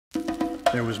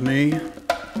There was me,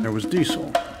 there was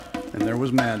Diesel, and there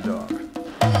was Mad Dog.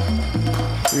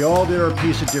 We all did our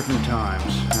piece at different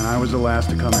times, and I was the last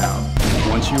to come out.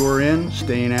 Once you are in,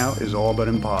 staying out is all but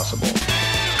impossible.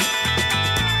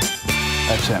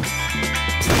 That's him.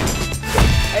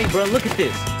 Hey, bro, look at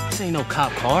this. This ain't no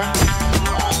cop car.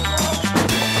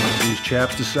 These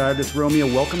chaps decided to throw me a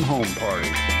welcome home party.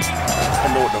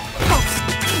 I know what the fuck.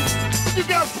 You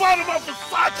got bottom of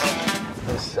Versace.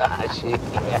 Versace.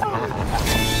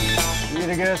 You need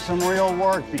to get us some real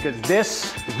work because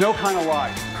this is no kind of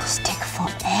life. This take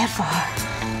forever.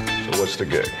 So what's the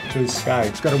gig? Hey, Sky,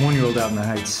 it's got a 1-year-old out in the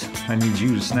Heights. I need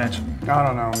you to snatch him. I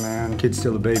don't know, man. Kid's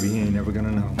still a baby, he ain't never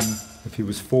gonna know. If he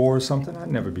was 4 or something, I'd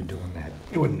never be doing that.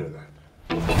 You wouldn't do that.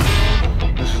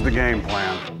 This is the game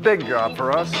plan. Big job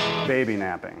for us, baby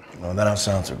napping. No, that don't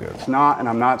sound so good. It's not, and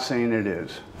I'm not saying it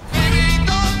is.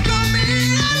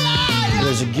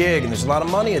 There's a gig and there's a lot of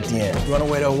money at the end. Run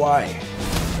away to Hawaii.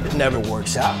 It never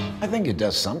works out. I think it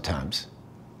does sometimes.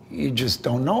 You just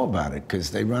don't know about it because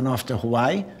they run off to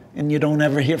Hawaii and you don't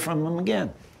ever hear from them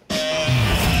again.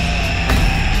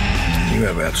 You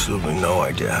have absolutely no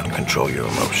idea how to control your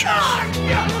emotions.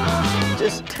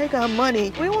 Just take our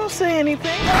money. We won't say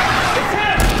anything.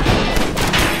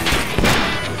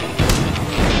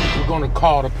 We're gonna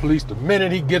call the police the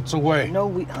minute he gets away. No,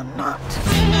 we are not.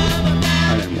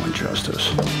 I didn't want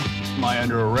justice. Am I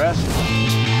under arrest?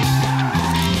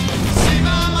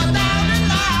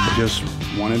 I just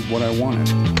wanted what I wanted,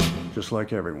 just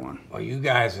like everyone. Well, you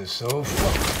guys are so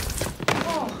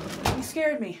Oh, you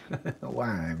scared me.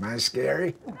 Why, am I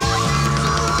scary?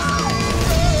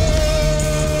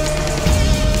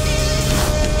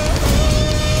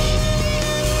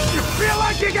 You feel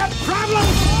like you got problems?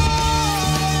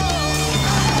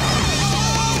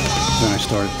 Then I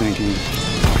started thinking,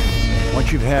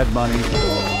 once you've had money,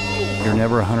 you're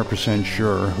never 100%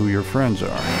 sure who your friends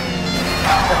are.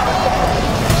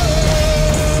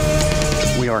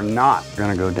 We are not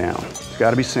gonna go down. It's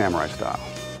gotta be samurai style.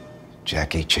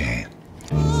 Jackie Chan.